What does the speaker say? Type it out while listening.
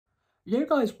Yo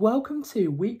guys, welcome to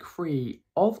week 3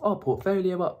 of our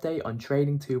portfolio update on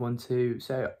Trading212.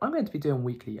 So I'm going to be doing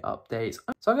weekly updates.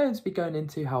 So I'm going to be going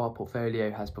into how our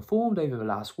portfolio has performed over the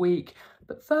last week.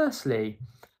 But firstly,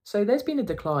 so there's been a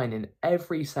decline in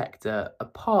every sector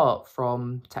apart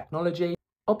from technology.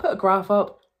 I'll put a graph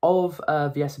up of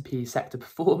the S&P sector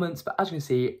performance, but as you can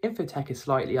see, infotech is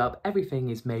slightly up, everything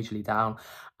is majorly down,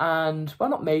 and well,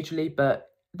 not majorly,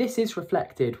 but this is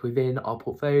reflected within our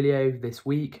portfolio this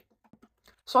week.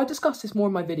 So I discussed this more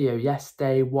in my video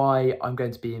yesterday, why I'm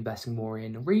going to be investing more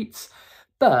in REITs,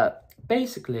 but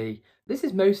basically this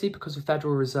is mostly because of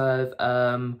Federal Reserve.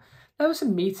 There were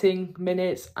some meeting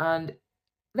minutes and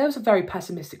there was a very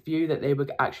pessimistic view that they were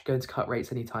actually going to cut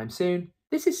rates anytime soon.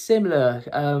 This is similar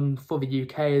for the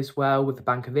UK as well, with the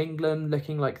Bank of England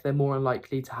looking like they're more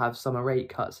unlikely to have summer rate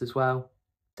cuts as well.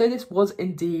 So this was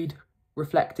indeed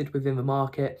reflected within the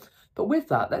market. But with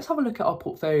that, let's have a look at our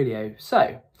portfolio.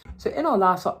 So in our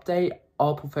last update,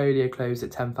 our portfolio closed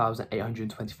at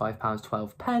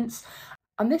 £10,825.12.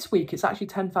 And this week, it's actually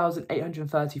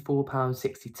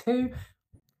 £10,834.62.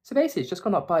 So basically, it's just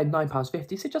gone up by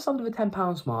 £9.50, so just under the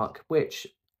 £10 mark, which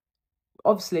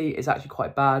obviously is actually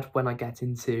quite bad when I get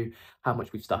into how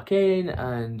much we've stuck in,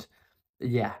 and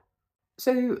yeah.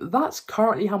 So that's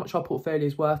currently how much our portfolio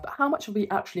is worth, but how much have we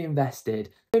actually invested?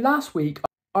 So last week,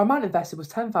 our amount invested was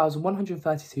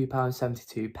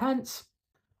 £10,132.72,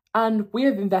 and we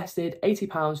have invested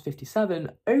 £80.57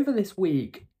 over this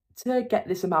week to get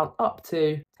this amount up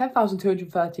to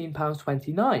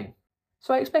 £10,213.29.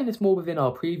 So I explained this more within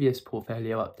our previous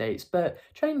portfolio updates, but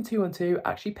Trading212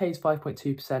 actually pays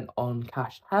 5.2% on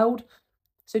cash held.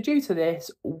 So due to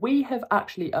this, we have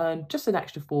actually earned just an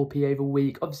extra 4p over a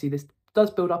week. Obviously, this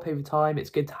does build up over time. It's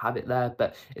good to have it there,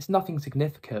 but it's nothing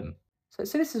significant. So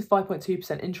this is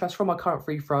 5.2% interest from our current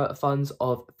free funds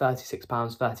of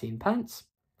 £36.13.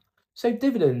 So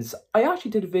dividends, I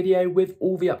actually did a video with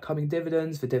all the upcoming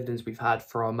dividends, the dividends we've had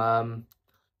from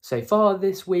so far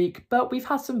this week, but we've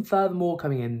had some furthermore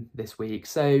coming in this week.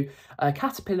 So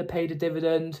Caterpillar paid a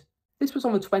dividend. This was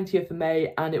on the 20th of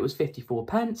May and it was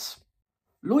 54p.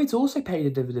 Lloyd's also paid a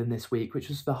dividend this week, which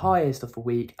was the highest of the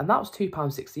week, and that was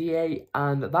 £2.68,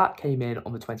 and that came in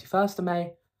on the 21st of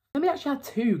May. Then we actually had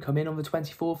two come in on the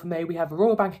 24th of May. We have the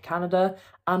Royal Bank of Canada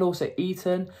and also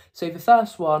Eaton. So the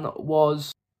first one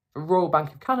was the Royal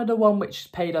Bank of Canada one,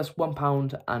 which paid us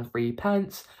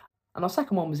 £1.03, and our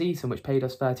second one was Eaton, which paid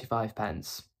us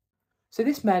 35p. So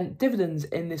this meant dividends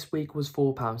in this week was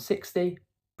 £4.60,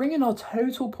 bringing our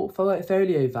total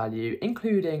portfolio value,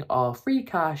 including our free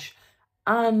cash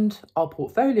and our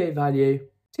portfolio value,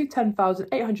 to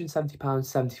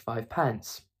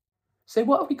 £10,870.75. So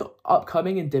what have we got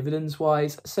upcoming in dividends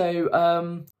wise? So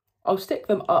I'll stick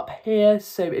them up here,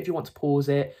 so if you want to pause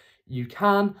it, you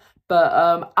can. But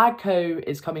Agco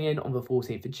is coming in on the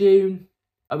 14th of June.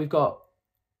 We've got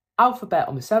Alphabet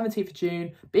on the 17th of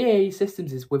June. BAE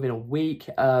Systems is within a week,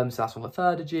 so that's on the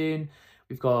 3rd of June.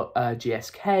 We've got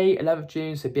GSK, 11th of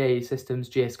June, so BAE Systems,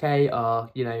 GSK are,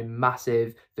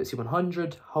 massive FTSE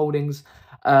 100 holdings.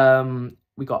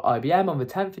 We got IBM on the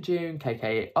 10th of June,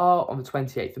 KKR on the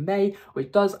 28th of May,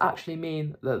 which does actually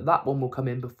mean that that one will come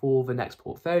in before the next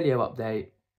portfolio update.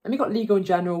 And we got Legal &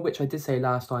 General, which I did say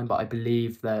last time, but I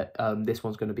believe that this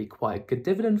one's going to be quite a good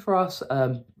dividend for us,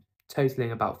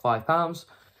 totaling about £5.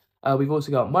 We've also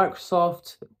got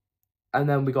Microsoft, and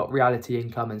then we got Reality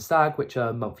Income and Stag, which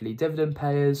are monthly dividend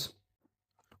payers,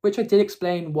 which I did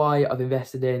explain why I've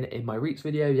invested in my REITs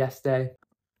video yesterday.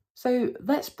 So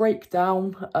let's break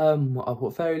down our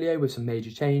portfolio with some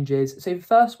major changes. So the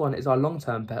first one is our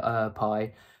long-term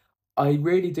pie. I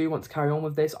really do want to carry on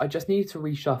with this. I just need to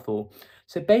reshuffle.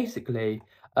 So basically,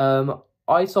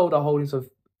 I sold our holdings of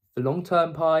the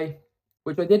long-term pie,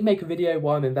 which I did make a video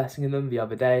why I'm investing in them the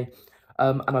other day.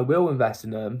 And I will invest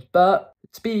in them. But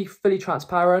to be fully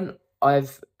transparent,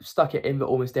 I've stuck it in the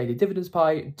almost daily dividends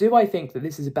pie. Do I think that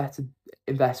this is a better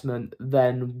investment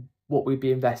than what we'd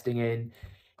be investing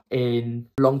in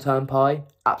long-term pie?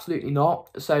 Absolutely not.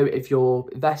 So if you're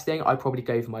investing, I'd probably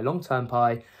go for my long-term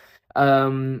pie.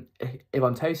 If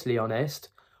I'm totally honest,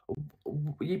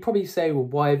 you probably say, well,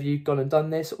 why have you gone and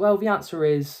done this? Well, the answer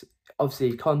is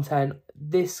obviously content.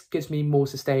 This gives me more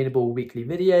sustainable weekly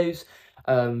videos.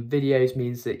 Videos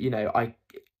means that,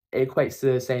 it equates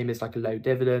to the same as like a low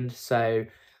dividend. So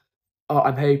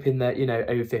I'm hoping that,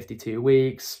 over 52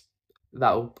 weeks,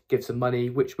 that'll give some money,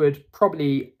 which would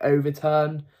probably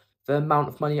overturn the amount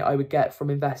of money I would get from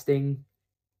investing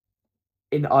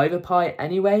in either pie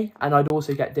anyway. And I'd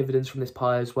also get dividends from this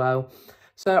pie as well.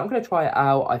 So I'm going to try it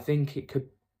out. I think it could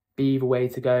be the way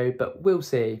to go, but we'll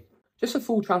see. Just for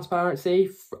full transparency,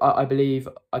 I believe,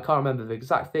 I can't remember the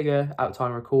exact figure at the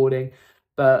time of recording,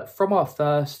 but from our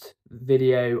first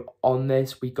video on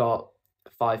this, we got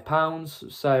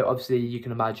 £5. So obviously you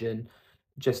can imagine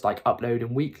just like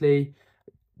uploading weekly,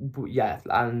 yeah,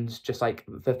 and just like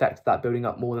the effect of that building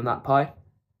up more than that pie.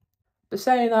 But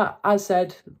saying that, as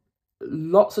said,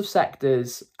 lots of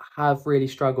sectors have really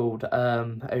struggled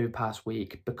over the past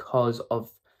week because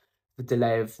of the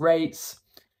delay of rates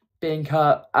being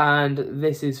cut, and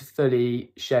this is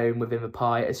fully shown within the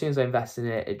pie. As soon as I invest in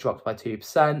it, it drops by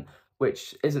 2%,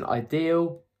 which isn't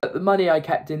ideal. But the money I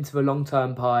kept into the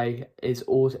long-term pie is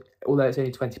also, although it's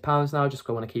only £20 now, just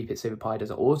because I want to keep it so the pie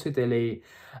doesn't auto-delete,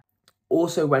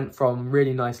 also went from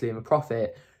really nicely in the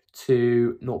profit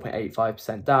to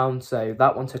 0.85% down. So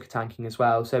that one took a tanking as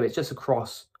well. So it's just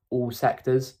across all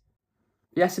sectors.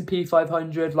 The S&P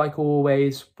 500, like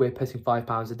always, we're putting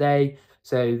 £5 a day.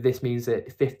 So this means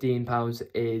that £15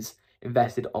 is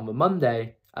invested on the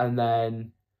Monday. And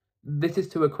then this is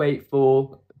to equate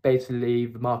for basically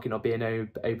the market not being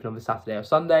open on the Saturday or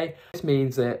Sunday. This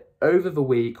means that over the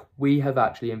week, we have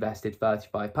actually invested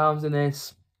 £35 in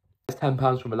this. It's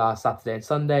 £10 from the last Saturday and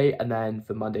Sunday, and then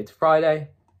for Monday to Friday.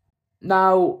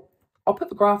 Now, I'll put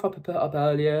the graph up I put up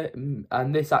earlier,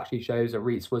 and this actually shows that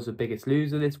REITs was the biggest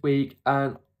loser this week.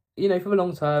 And, you know, for the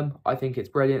long term, I think it's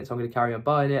brilliant, so I'm going to carry on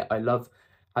buying it. I love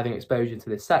having exposure to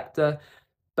this sector,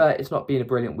 but it's not been a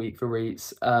brilliant week for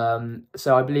REITs.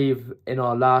 So I believe in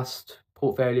our last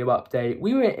portfolio update,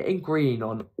 we were in green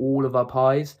on all of our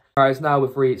pies, whereas now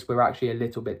with REITs, we're actually a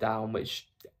little bit down, which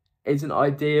isn't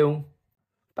ideal.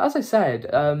 But as I said,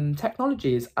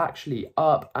 technology is actually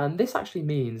up, and this actually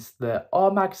means that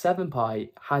our Mag 7 pie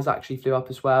has actually flew up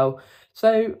as well.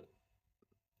 So,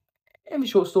 in the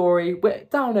short story, we're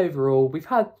down overall. We've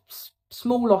had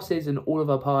small losses in all of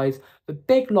our pies. The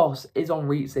big loss is on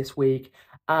REITs this week,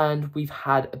 and we've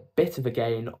had a bit of a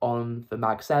gain on the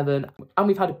Mag 7, and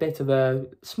we've had a bit of a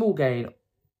small gain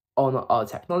on our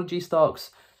technology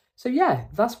stocks. So yeah,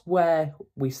 that's where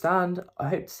we stand. I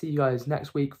hope to see you guys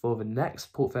next week for the next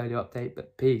portfolio update,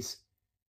 but peace.